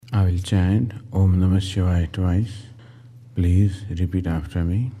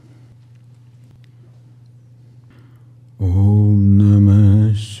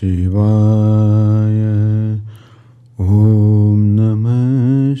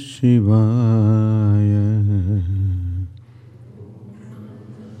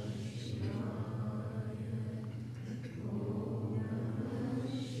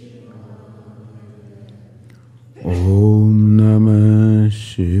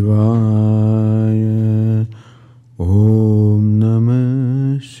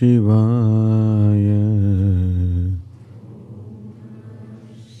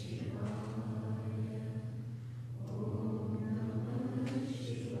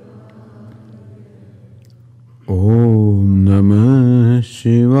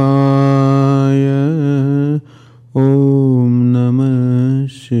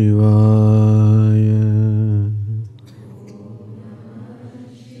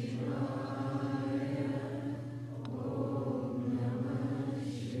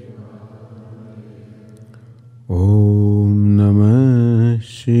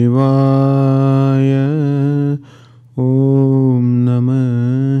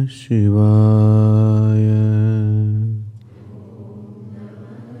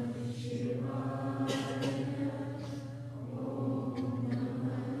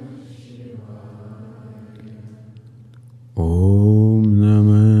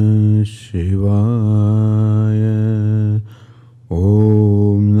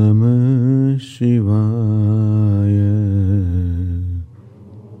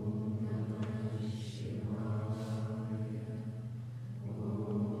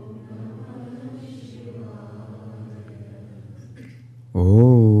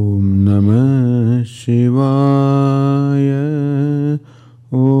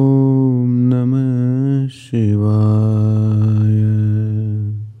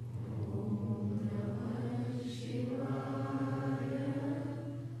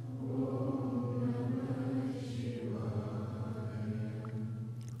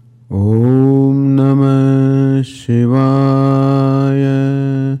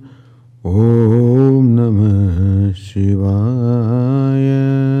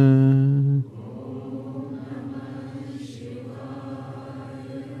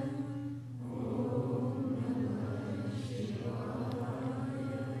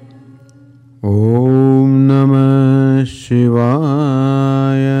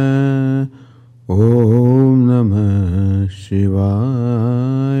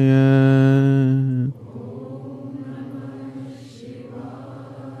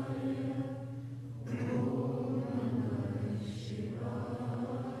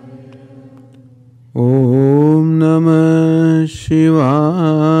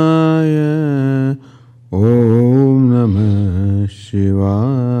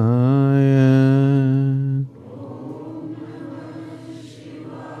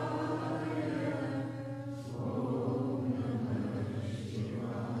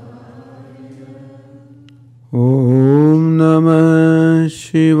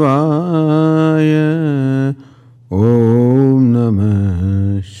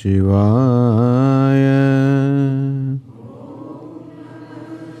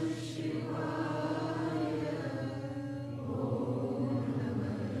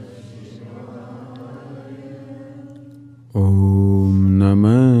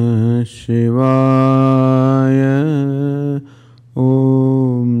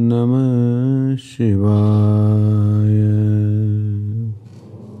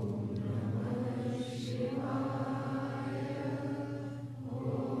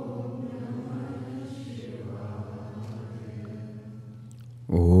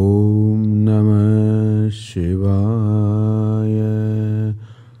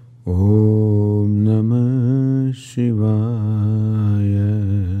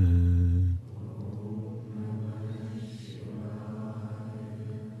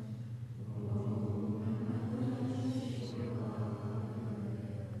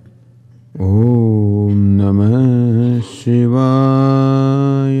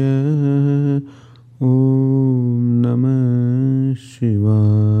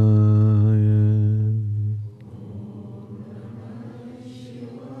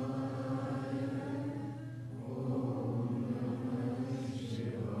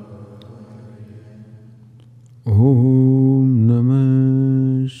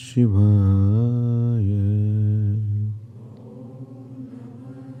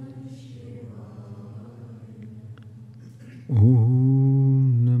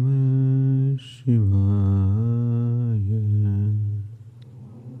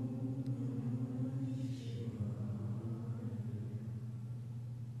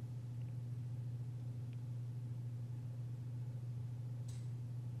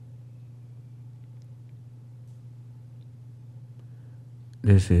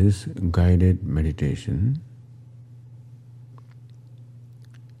This is guided meditation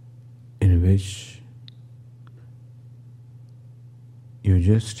in which you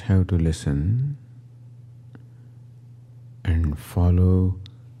just have to listen and follow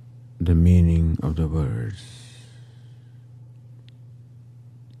the meaning of the words.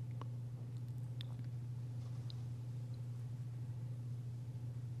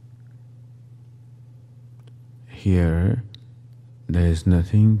 Here, there is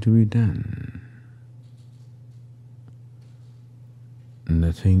nothing to be done,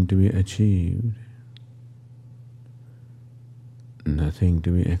 nothing to be achieved, nothing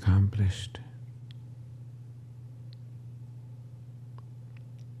to be accomplished.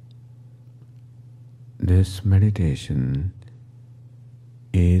 This meditation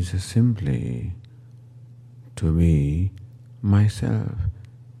is simply to be myself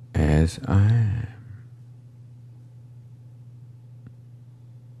as I am.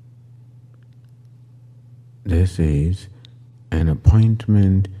 This is an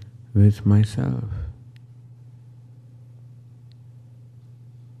appointment with myself.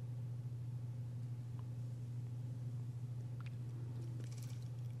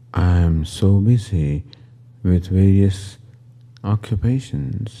 I am so busy with various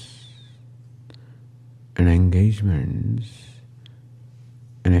occupations and engagements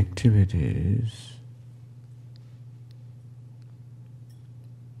and activities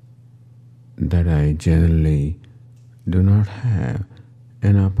that I generally do not have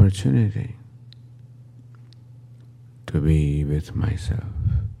an opportunity to be with myself.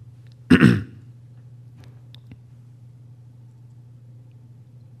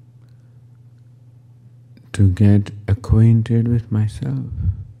 To get acquainted with myself.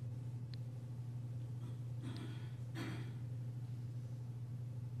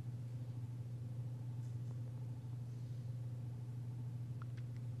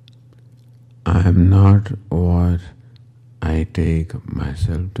 I am not what I take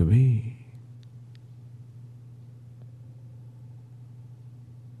myself to be.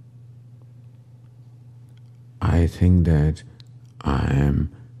 I think that I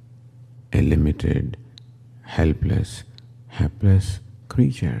am a limited, helpless, hapless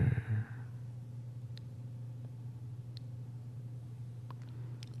creature.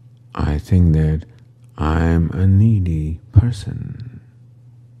 I think that I am a needy person.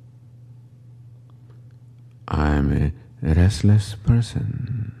 I am a restless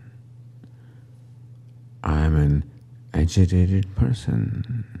person. I am an agitated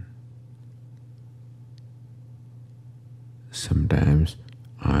person. Sometimes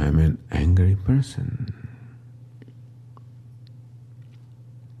I am an angry person.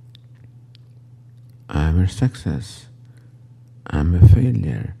 I am a success. I am a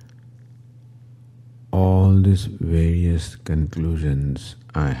failure. All these various conclusions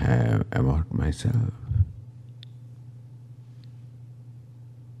I have about myself.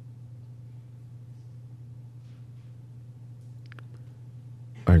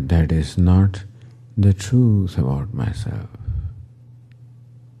 But that is not the truth about myself.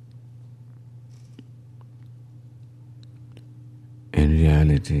 In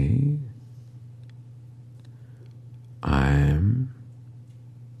reality, I am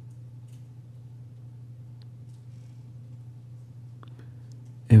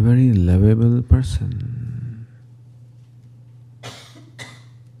a very lovable person.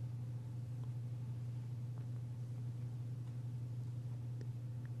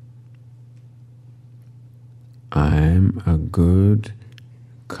 I am a good,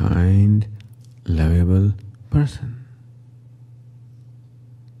 kind, lovable person.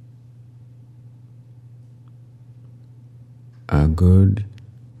 A good,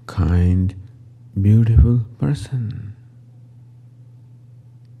 kind, beautiful person.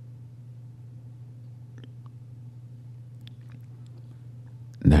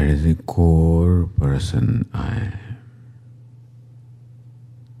 That is the core person I am.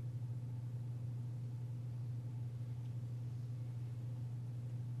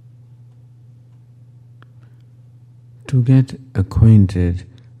 To get acquainted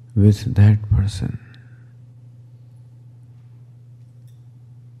with that person,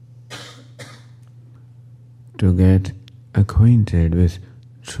 to get acquainted with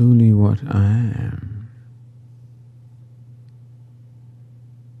truly what I am,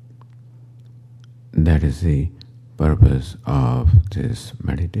 that is the purpose of this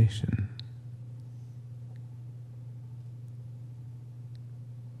meditation.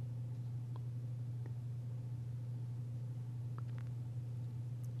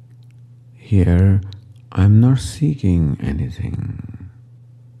 Here, I am not seeking anything.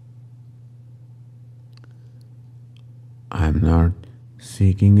 I am not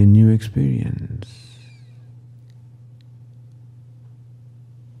seeking a new experience.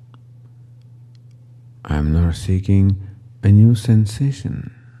 I am not seeking a new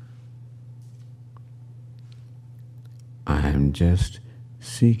sensation. I am just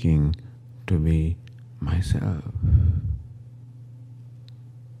seeking to be myself.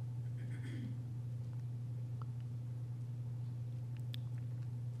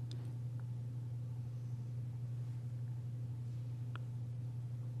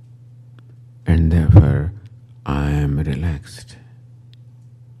 And therefore, I am relaxed.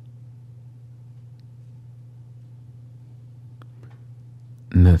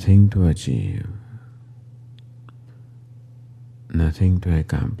 Nothing to achieve, nothing to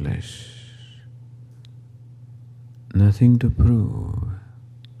accomplish, nothing to prove,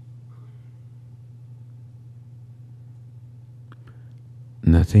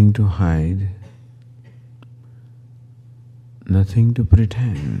 nothing to hide, nothing to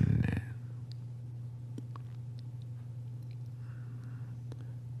pretend,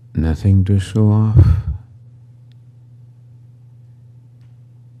 nothing to show off.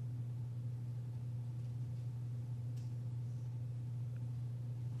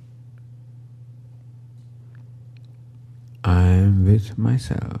 I am with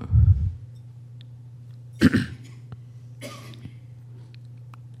myself.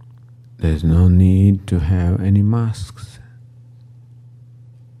 There's no need to have any masks.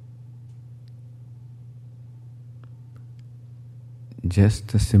 Just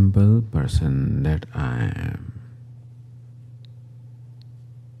the simple person that I am.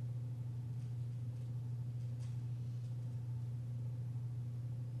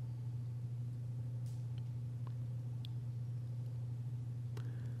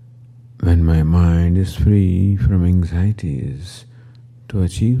 When my mind is free from anxieties to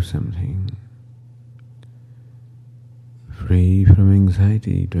achieve something, free from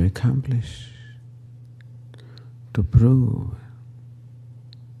anxiety to accomplish, to prove,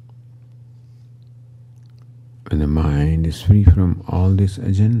 when the mind is free from all this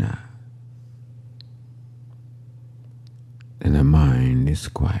agenda, then the mind is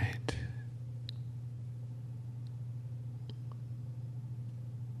quiet.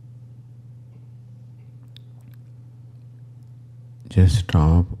 Just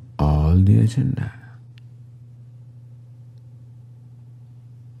stop all the agenda.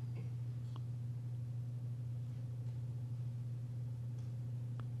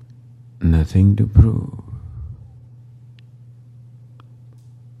 Nothing to prove.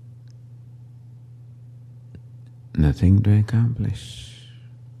 Nothing to accomplish.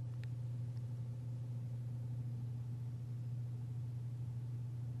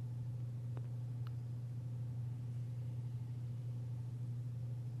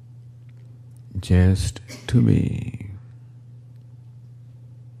 Just to be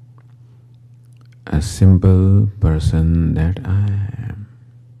a simple person that I am.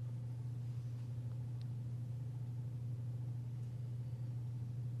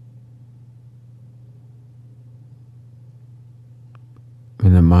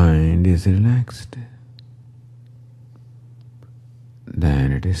 When the mind is relaxed,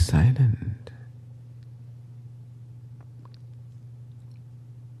 then it is silent.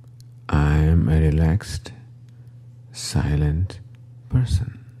 I am a relaxed, silent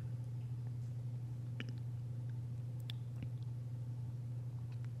person.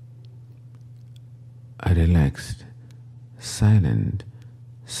 A relaxed, silent,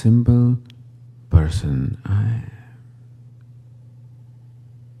 simple person I am.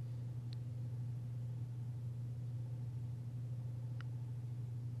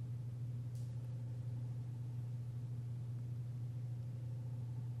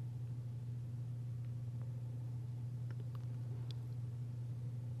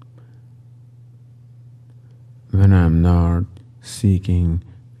 When I am not seeking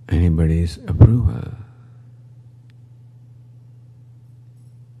anybody's approval,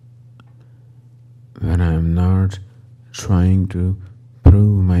 when I am not trying to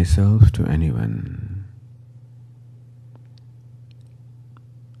prove myself to anyone,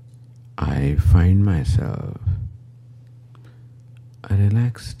 I find myself a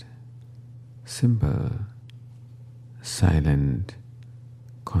relaxed, simple, silent,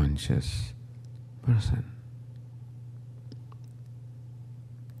 conscious person.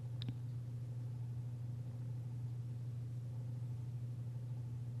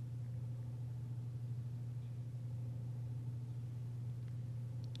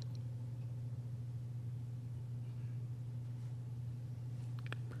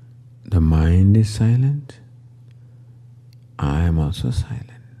 The mind is silent, I am also silent.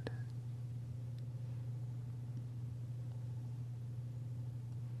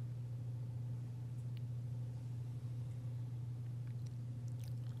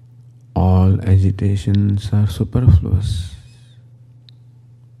 all agitations are superfluous.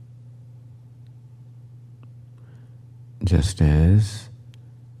 Just as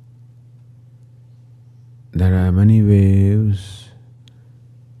there are many waves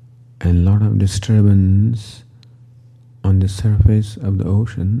and lot of disturbance on the surface of the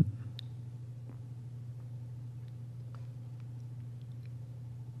ocean,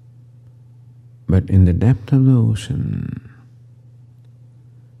 but in the depth of the ocean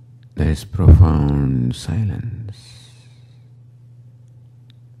there is profound silence.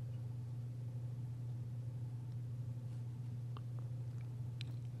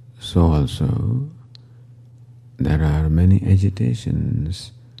 So also there are many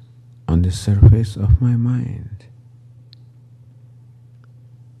agitations on the surface of my mind.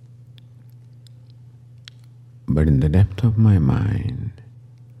 But in the depth of my mind,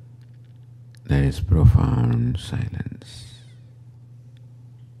 there is profound silence.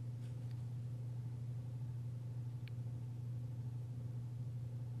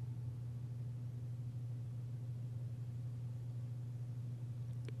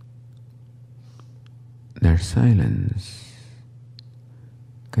 That silence,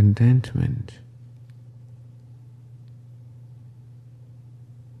 contentment,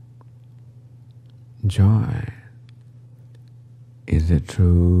 joy is the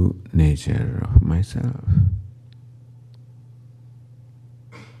true nature of myself.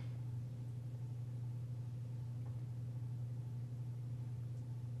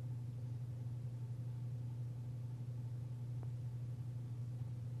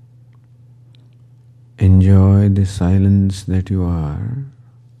 Enjoy the silence that you are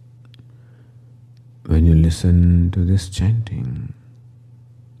when you listen to this chanting.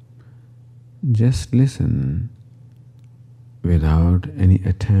 Just listen without any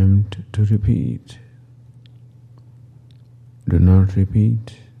attempt to repeat. Do not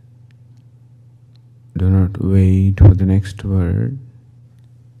repeat. Do not wait for the next word.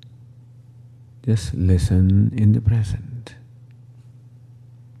 Just listen in the present.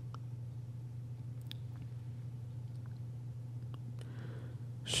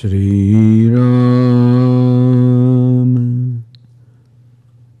 Shri Ram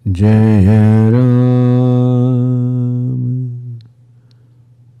Jai Ram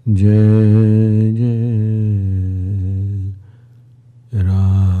Jai Jai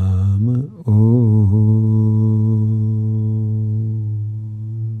Ram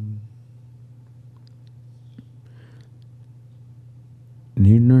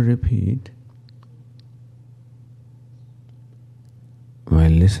Need not repeat.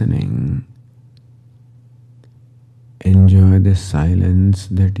 While listening, enjoy the silence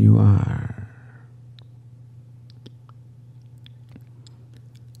that you are.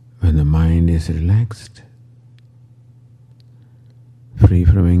 When the mind is relaxed, free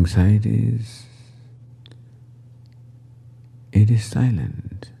from anxieties, it is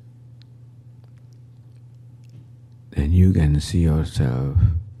silent. Then you can see yourself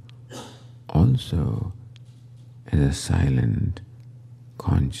also as a silent,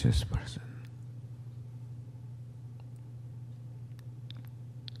 conscious person.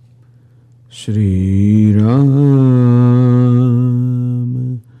 Shri Ram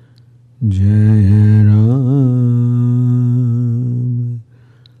Jai Ram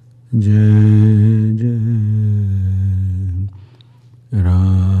Jai Jai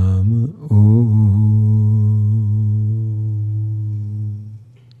Ram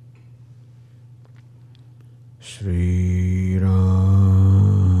Shri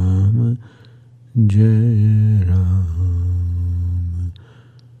Ram Jai Ram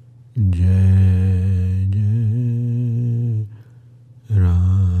Jai Jai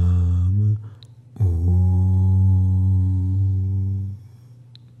Ram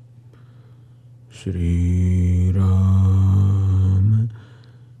Shri Ram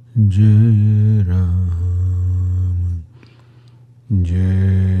Jai Ram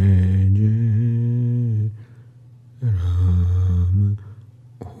Jai Jai Ram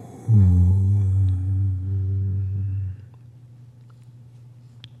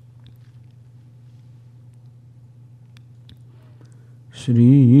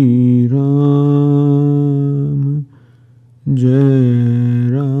Shri Ram Jai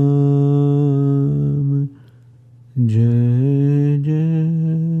Ram Jai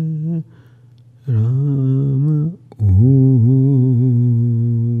Jai Ram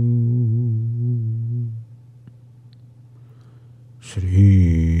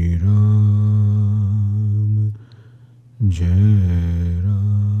Shri Ram Jai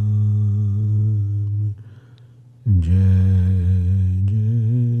Ram Jai Jai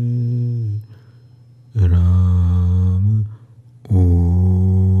Ram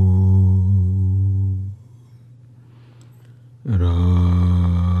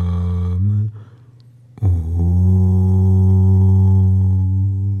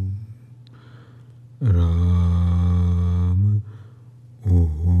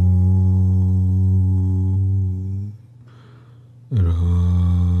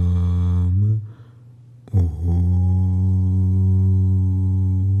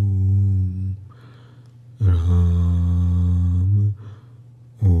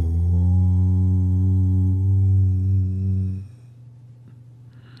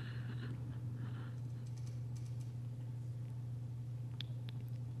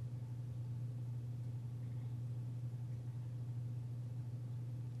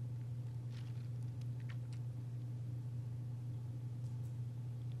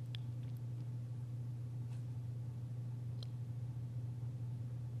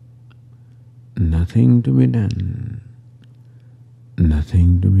nothing to be done,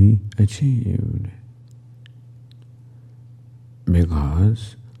 nothing to be achieved,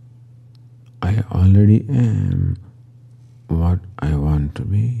 because I already am what I want to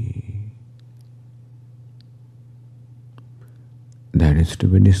be. That is to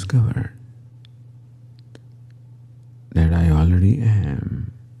be discovered, that I already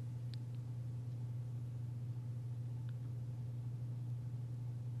am.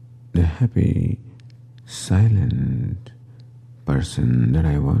 The happy, silent person that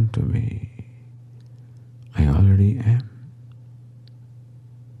I want to be. I already am.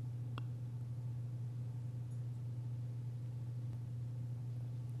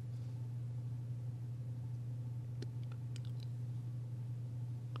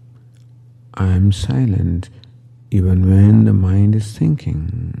 I am silent even when the mind is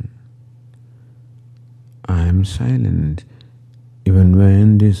thinking. I am silent even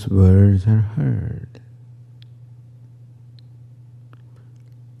when these words are heard.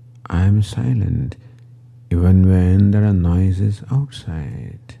 I am silent even when there are noises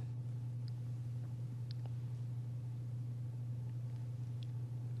outside.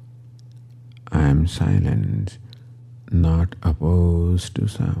 I am silent, not opposed to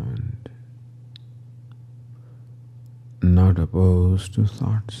sound, not opposed to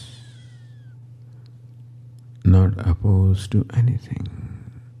thoughts, not opposed to anything.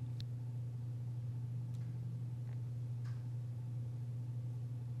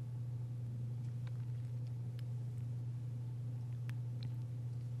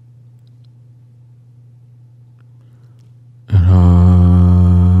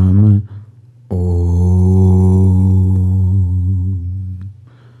 Ram Om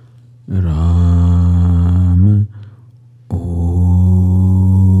Ram Om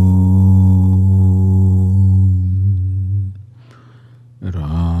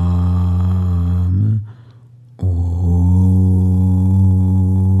Ram Om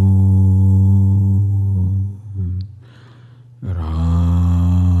Ram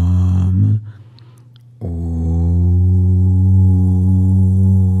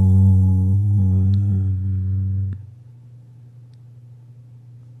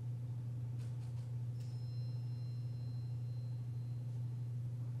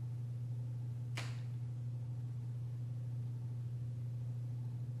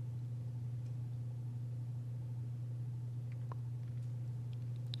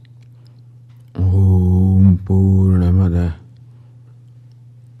Om Purnamada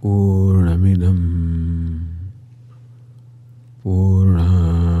Purnamidam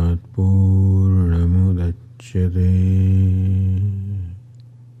Purnat Purnamudachyate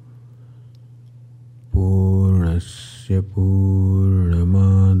Purnasya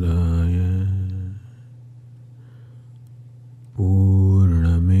Purnamadaya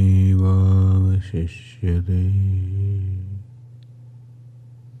Purnamevavashishyate.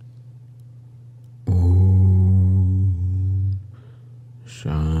 Om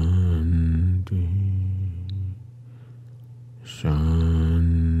Shanti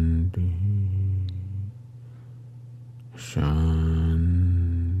Shanti Shanti.